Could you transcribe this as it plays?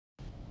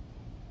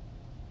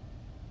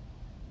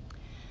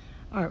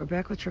All right, we're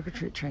back with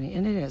trick-or-treat training,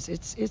 and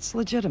it's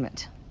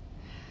legitimate.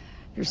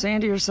 You're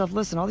saying to yourself,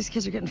 listen, all these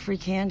kids are getting free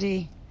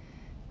candy.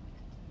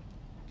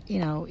 You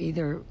know,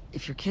 either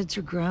if your kids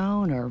are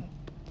grown or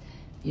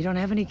you don't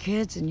have any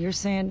kids, and you're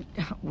saying,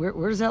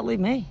 where does that leave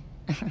me?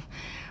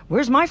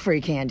 Where's my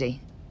free candy?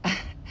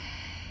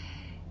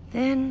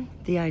 Then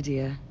the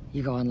idea,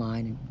 you go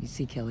online and you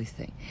see Kelly's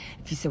thing.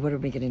 If you said, what are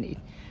we going to need?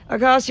 A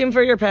costume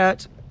for your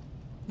pet.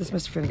 This is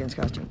Mr. Finnegan's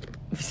costume.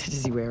 If you said,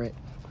 does he wear it?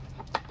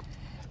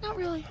 Not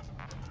really.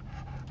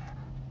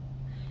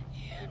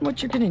 And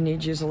what you're going to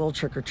need is a little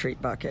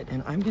trick-or-treat bucket.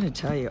 And I'm going to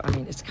tell you, I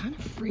mean, it's kind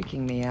of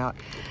freaking me out.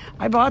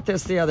 I bought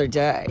this the other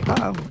day.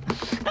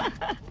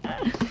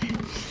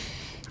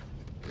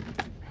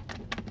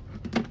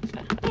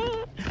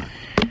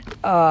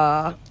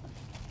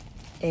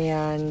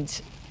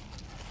 And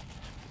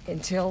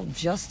until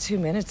just 2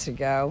 minutes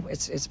ago,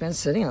 it's been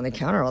sitting on the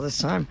counter all this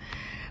time.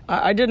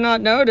 I did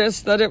not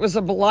notice that it was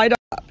a light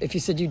up. If you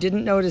said you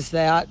didn't notice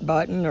that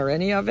button or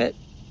any of it,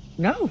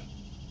 no.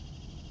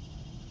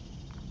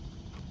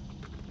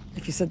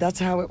 If you said that's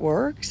how it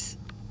works,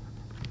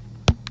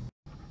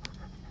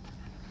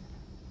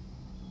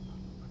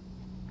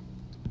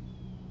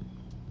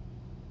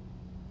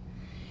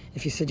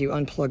 if you said you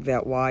unplug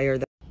that wire,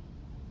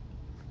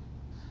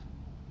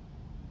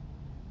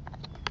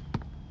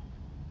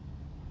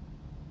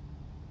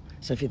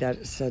 so if you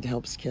that said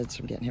helps kids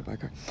from getting hit by a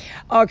car.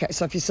 Okay,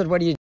 so if you said, what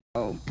do you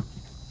do?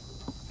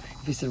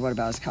 If you said, what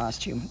about his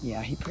costume?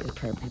 Yeah, he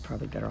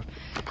probably better off.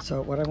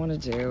 So what I want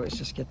to do is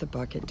just get the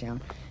bucket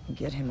down and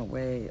get him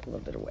away, a little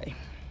bit away.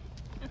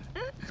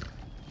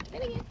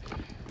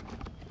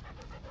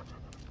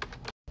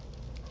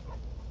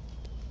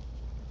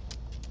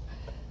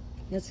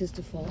 That's his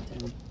default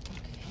down.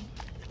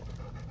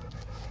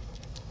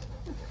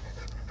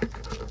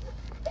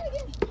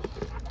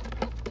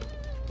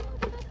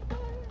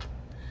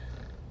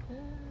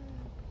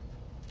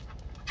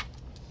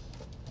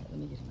 Let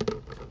me get him.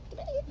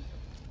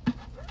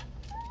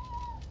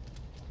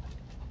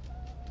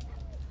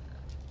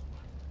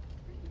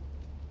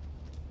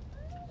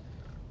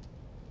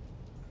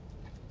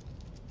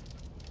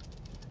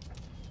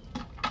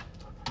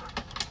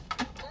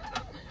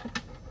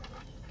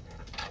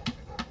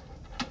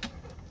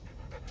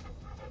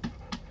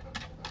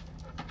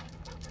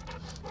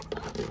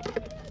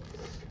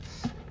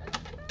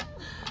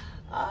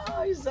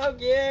 Oh, he's so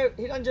cute.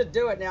 He doesn't just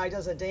do it now, he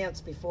does a dance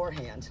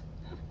beforehand.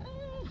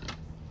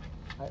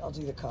 I'll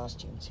do the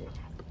costume too.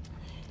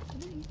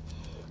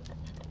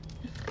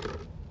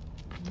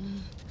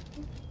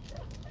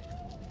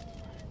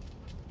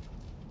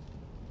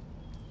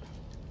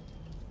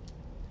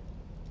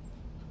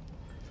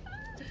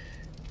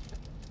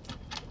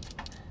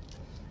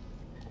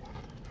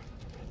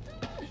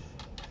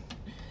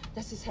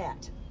 That's his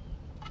hat.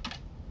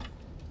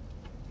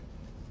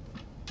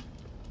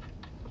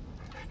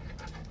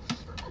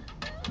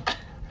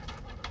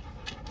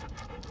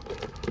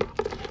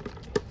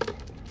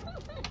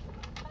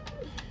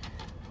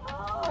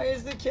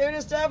 He's the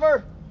cutest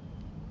ever.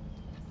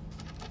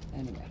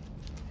 Anyway,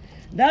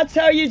 that's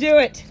how you do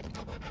it.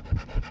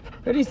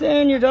 Pretty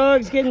soon your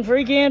dog's getting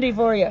free candy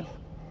for you.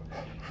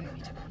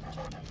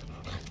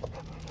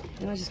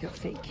 And I just got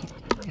fake candy.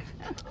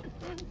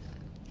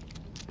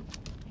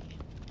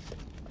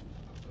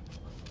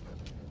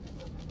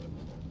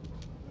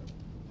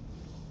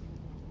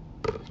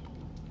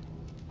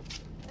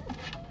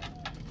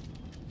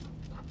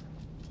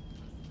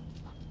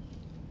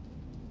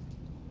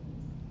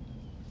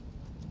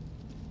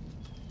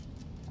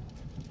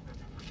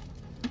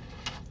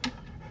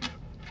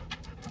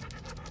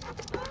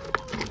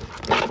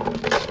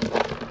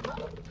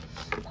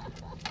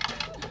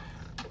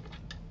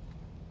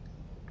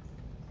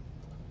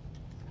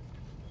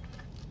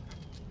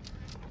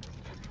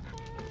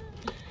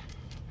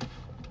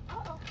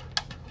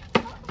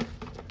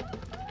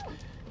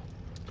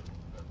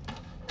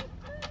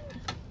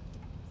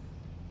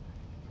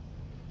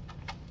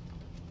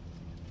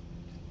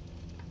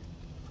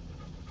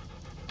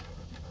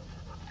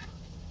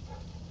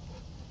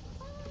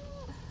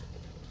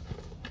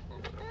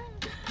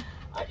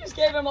 I just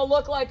gave him a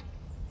look like,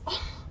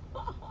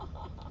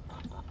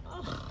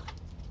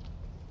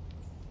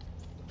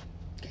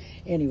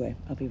 anyway,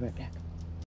 I'll be right back.